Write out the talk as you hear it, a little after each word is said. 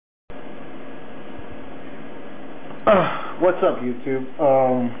What's up, YouTube?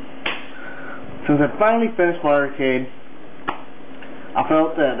 Since I finally finished my arcade, I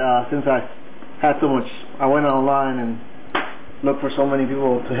felt that since I had so much, I went online and looked for so many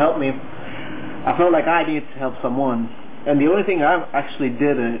people to help me. I felt like I needed to help someone, and the only thing I actually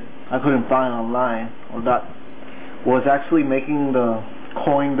did I couldn't find online or that was actually making the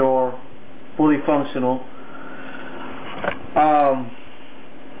coin door fully functional.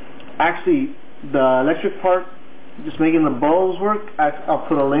 Actually, the electric part, just making the bulbs work, I'll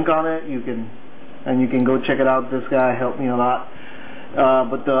put a link on it. You can go check it out. This guy helped me a lot.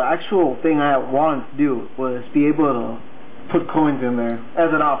 But the actual thing I wanted to do was be able to put coins in there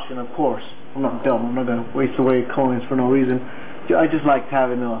as an option, of course. I'm not dumb. I'm not going to waste away coins for no reason. I just liked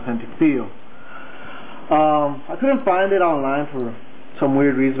having an authentic feel. I couldn't find it online for some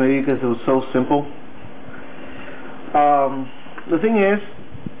weird reason, maybe because it was so simple. The thing is,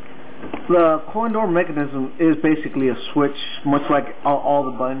 the coin door mechanism is basically a switch, much like all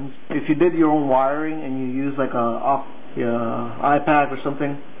the buttons. If you did your own wiring and you use like a iPad or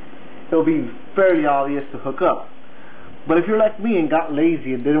something, it'll be fairly obvious to hook up. But if you're like me and got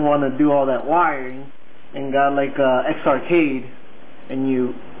lazy and didn't want to do all that wiring and got like X-Arcade and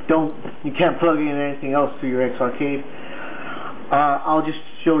you can't plug in anything else to your X-Arcade, I'll just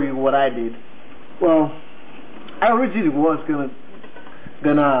show you what I did. Well, I originally was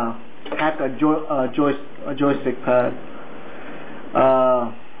gonna hack a joystick pad.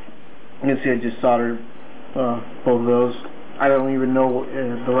 You can see I just soldered both of those. I don't even know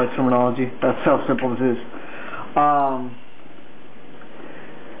the right terminology. That's how simple this is.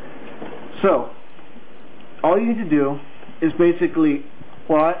 So all you need to do is basically,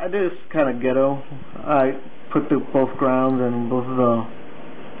 well, I did this kind of ghetto. I put both grounds and both of the,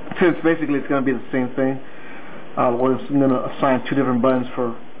 since basically it's going to be the same thing. I'm going to assign two different buttons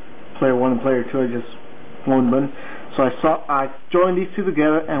for player 1 and player 2. I just one button. So I joined these two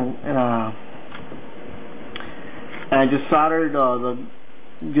together and I just soldered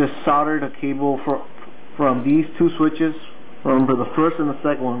a cable from these two switches. Remember the first and the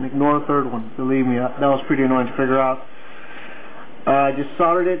second one. Ignore the third one. Believe me, that was pretty annoying to figure out. I just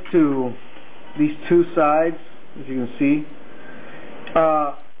soldered it to these two sides, as you can see.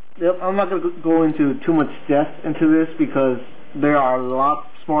 I'm not going to go into too much depth into this because there are a lot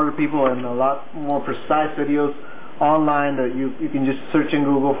smarter people and a lot more precise videos online that you can just search in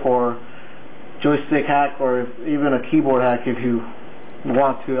Google for joystick hack or even a keyboard hack if you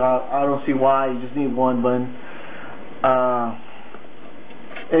want to. I don't see why. You just need one button.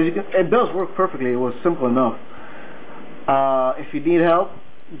 It does work perfectly. It was simple enough. If you need help,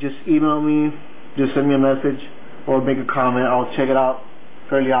 just email me, just send me a message or make a comment. I'll check it out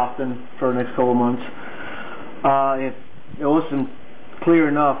fairly often for the next couple of months. If it wasn't clear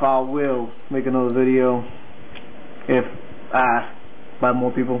enough, I will make another video if asked by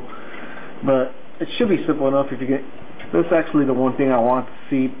more people. But it should be simple enough if you get. That's actually the one thing I want to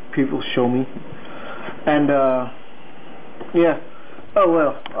see people show me. And yeah. Oh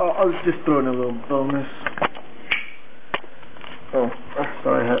well, I'll just throw in a little bonus. Oh,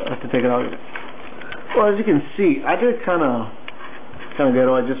 sorry, I have to take it out. Well, as you can see, I did kind of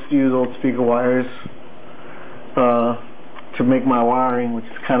ghetto. I just used old speaker wires to make my wiring, which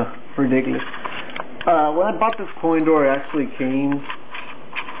is kind of ridiculous. When I bought this coin door, it actually came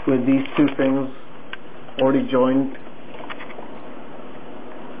with these two things already joined,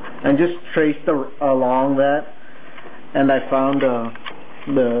 and just traced along that, and I found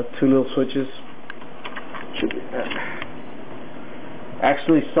the two little switches. Should be there.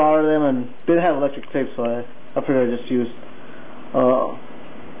 Actually soldered them and didn't have electric tape, so I figured I just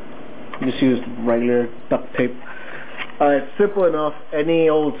used regular duct tape. It's simple enough. Any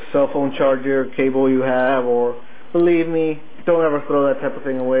old cell phone charger cable you have, or believe me, don't ever throw that type of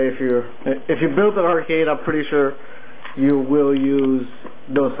thing away. If you build an arcade, I'm pretty sure you will use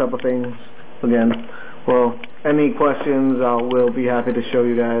those type of things again. Well, any questions, I will be happy to show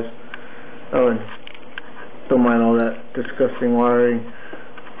you guys. Oh, and don't mind all that disgusting wiring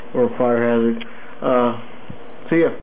or fire hazard. See ya.